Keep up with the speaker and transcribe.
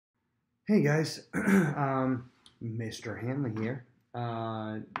Hey guys, Mr. Hanley here.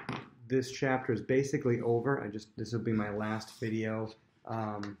 This chapter is basically over. This will be um, my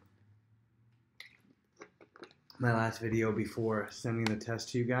last video before sending the test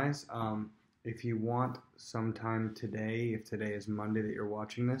to you guys. If you want sometime today, if today is Monday that you're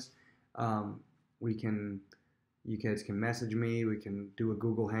watching this, um, we can, you guys can message me. We can do a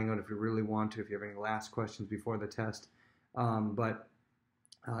Google Hangout if you really want to. If you have any last questions before the test, but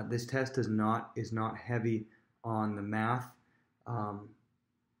this test is not heavy on the math, um,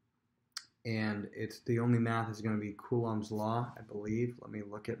 and it's the only math is going to be Coulomb's law, I believe. Let me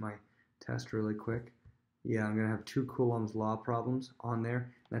look at my test really quick. Yeah, I'm going to have two Coulomb's law problems on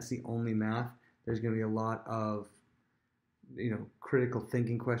there. That's the only math. There's going to be a lot of critical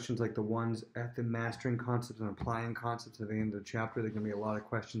thinking questions like the ones at the mastering concepts and applying concepts at the end of the chapter. There's going to be a lot of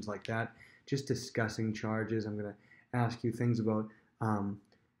questions like that, just discussing charges. I'm going to ask you things about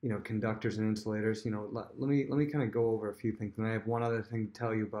conductors and insulators. Let me kind of go over a few things, and I have one other thing to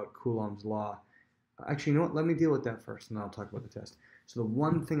tell you about Coulomb's law. Actually, you know what? Let me deal with that first, and then I'll talk about the test. So the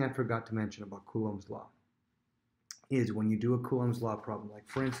one thing I forgot to mention about Coulomb's law is when you do a Coulomb's law problem, like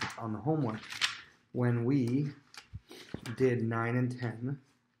for instance on the homework, when we did 9 and 10,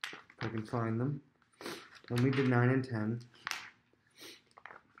 if I can find them, when we did 9 and 10,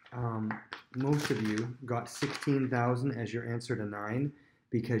 most of you got 16,000 as your answer to 9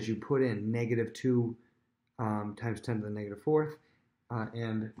 because you put in -2 times 10 to the negative fourth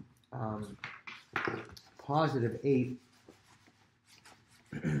and +8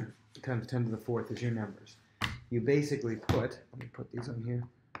 times 10 to the fourth is your numbers. You basically put, let me put these on here,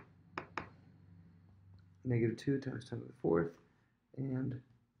 -2 times 10 to the fourth and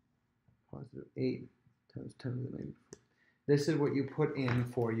 +8 times 10 to the negative fourth. This is what you put in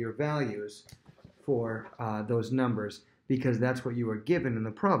for your values for those numbers, because that's what you were given in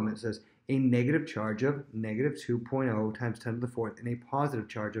the problem. It says a negative charge of -2.0 times 10 to the fourth and a positive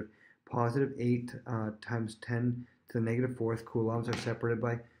charge of +8 times 10 to the negative fourth coulombs are separated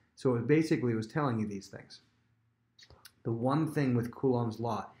by. So it basically was telling you these things. The one thing with Coulomb's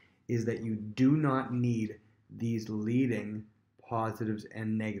law is that you do not need these leading positives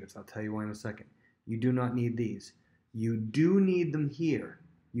and negatives. I'll tell you why in a second. You do not need these. You do need them here.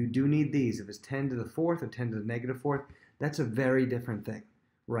 You do need these. If it's 10 to the fourth or 10 to the negative fourth, that's a very different thing,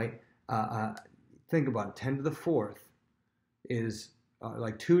 right? Think about it. 10 to the fourth is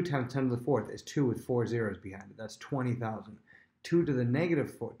like 2 times 10 to the fourth is 2 with 4 zeros behind it. That's 20,000. 2 to the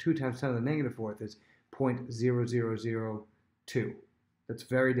negative fourth, 2 times 10 to the negative fourth is 0.0002. That's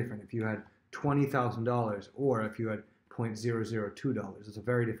very different. If you had $20,000 or if you had $0.002, it's a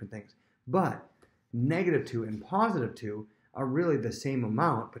very different things. But -2 and +2 are really the same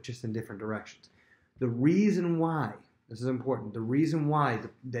amount, but just in different directions. The reason why, this is important, the reason why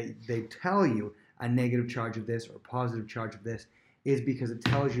they tell you a negative charge of this or a positive charge of this is because it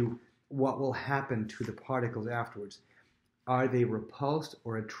tells you what will happen to the particles afterwards. Are they repulsed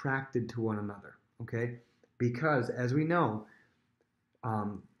or attracted to one another? Okay? Because, as we know,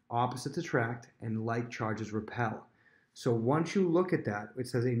 opposites attract and like charges repel. So once you look at that, it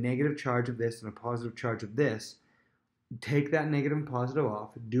says a negative charge of this and a positive charge of this. Take that negative and positive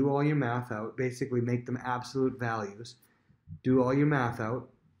off, do all your math out, basically make them absolute values, do all your math out,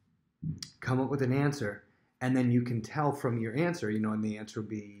 come up with an answer, and then you can tell from your answer, and the answer would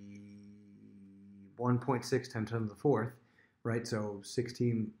be 1.6 times 10 to the fourth, right? So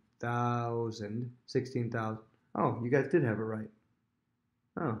 16,000. Oh, you guys did have it right.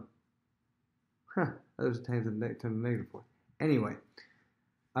 Oh. Huh. That was 10 to the negative fourth. Anyway,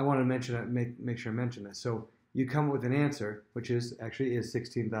 I want to mention that, make sure I mention this. So you come up with an answer, which is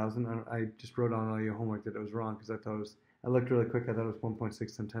 16,000. I just wrote on all your homework that it was wrong because I looked really quick. I thought it was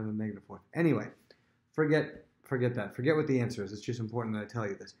 1.6 times 10 to the negative fourth. Anyway, forget that. Forget what the answer is. It's just important that I tell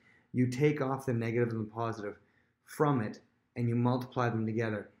you this. You take off the negative and the positive from it, and you multiply them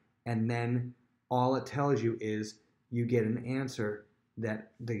together, and then all it tells you is you get an answer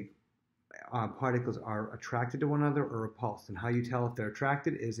that the particles are attracted to one another or repulsed. And how you tell if they're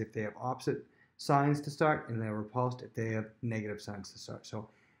attracted is if they have opposite signs to start, and they're repulsed if they have negative signs to start.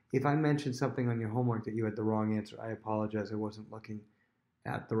 So if I mentioned something on your homework that you had the wrong answer, I apologize. I wasn't looking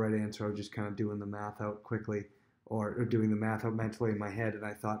at the right answer. I was just kind of doing the math out quickly, or doing the math out mentally in my head, and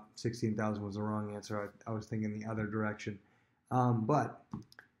I thought 16,000 was the wrong answer. I was thinking the other direction. But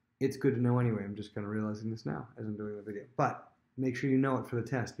it's good to know anyway. I'm just kind of realizing this now as I'm doing the video. But make sure you know it for the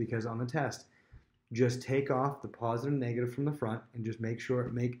test, because on the test, just take off the positive and negative from the front and just make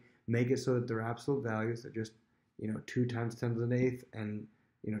it so that they're absolute values. They're just 2 times 10 to the eighth and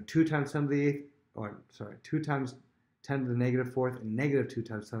 2 times 10 to the eighth, or sorry, 2 times 10 to the negative fourth and negative 2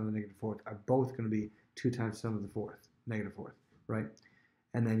 times 10 to the negative fourth are both going to be 2 times 10 to the fourth, negative fourth, right?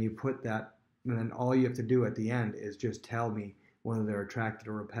 And then you put that, and then all you have to do at the end is just tell me whether they're attracted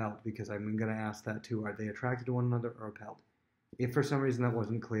or repelled, because I'm going to ask that too. Are they attracted to one another or repelled? If for some reason that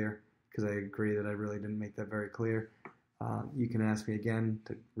wasn't clear, because I agree that I really didn't make that very clear, you can ask me again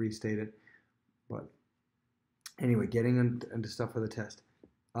to restate it. But anyway, getting into stuff for the test.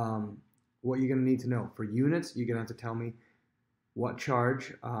 What you're going to need to know. For units, you're going to have to tell me what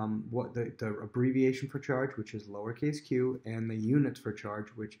charge, what the abbreviation for charge, which is lowercase q, and the units for charge,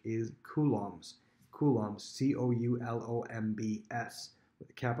 which is coulombs. Coulombs, C-O-U-L-O-M-B-S, with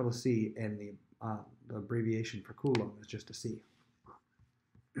a capital C, and the abbreviation for coulomb is just a C.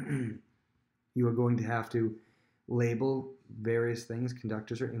 You are going to have to label various things,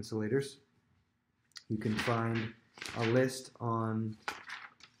 conductors or insulators. You can find a list on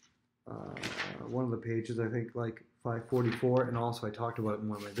one of the pages, I think like 544, and also I talked about it in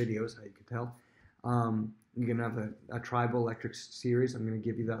one of my videos, how you can tell. You're going to have a triboelectric series. I'm going to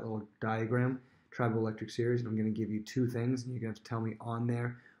give you that little diagram, triboelectric series, and I'm going to give you two things, and you're going to have to tell me on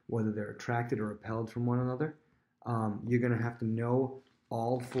there whether they're attracted or repelled from one another. You're going to have to know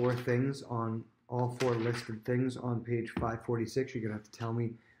all four things on all four listed things on page 546. You're going to have to tell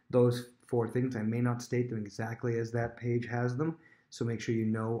me those four things. I may not state them exactly as that page has them, so make sure you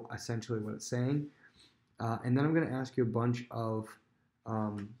know essentially what it's saying. And then I'm going to ask you a bunch of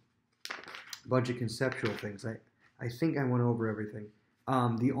conceptual things. I think I went over everything.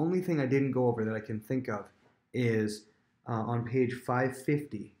 The only thing I didn't go over that I can think of is on page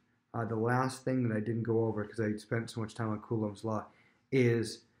 550. The last thing that I didn't go over because I spent so much time on Coulomb's law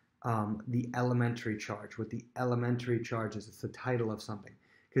is the elementary charge. What the elementary charge is, it's the title of something.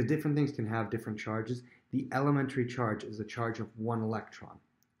 Because different things can have different charges. The elementary charge is a charge of 1 electron.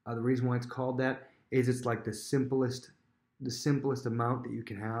 The reason why it's called that is it's like the simplest amount that you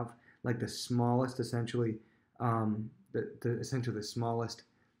can have, like the smallest, essentially, essentially the smallest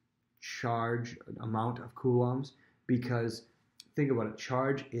charge amount of coulombs. Because think about it,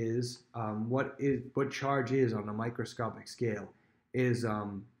 charge is what charge is on a microscopic scale is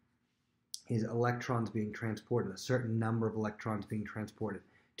electrons being transported, a certain number of electrons being transported,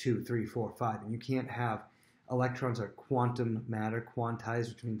 2, 3, 4, 5, and you can't have electrons are quantum matter, quantized,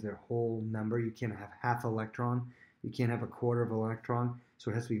 which means they're whole number. You can't have half electron. You can't have a quarter of an electron. So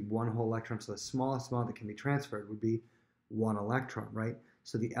it has to be one whole electron. So the smallest amount that can be transferred would be 1 electron, right?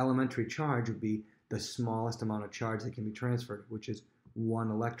 So the elementary charge would be the smallest amount of charge that can be transferred, which is 1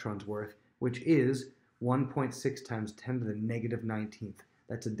 electron's worth, which is 1.6 times 10 to the negative 19th.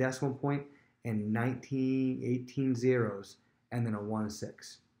 That's a decimal point and 18 zeros, and then a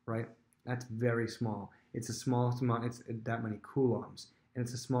 1/6, right? That's very small. It's the smallest amount, it's that many coulombs, and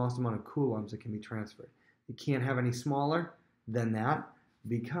it's the smallest amount of coulombs that can be transferred. You can't have any smaller than that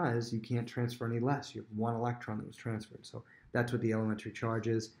because you can't transfer any less. You have 1 electron that was transferred. So that's what the elementary charge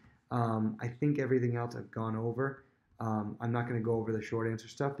is. I think everything else I've gone over. I'm not going to go over the short answer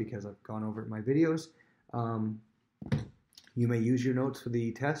stuff because I've gone over it in my videos. You may use your notes for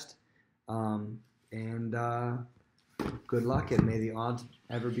the test. And good luck, and may the odds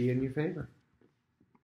ever be in your favor.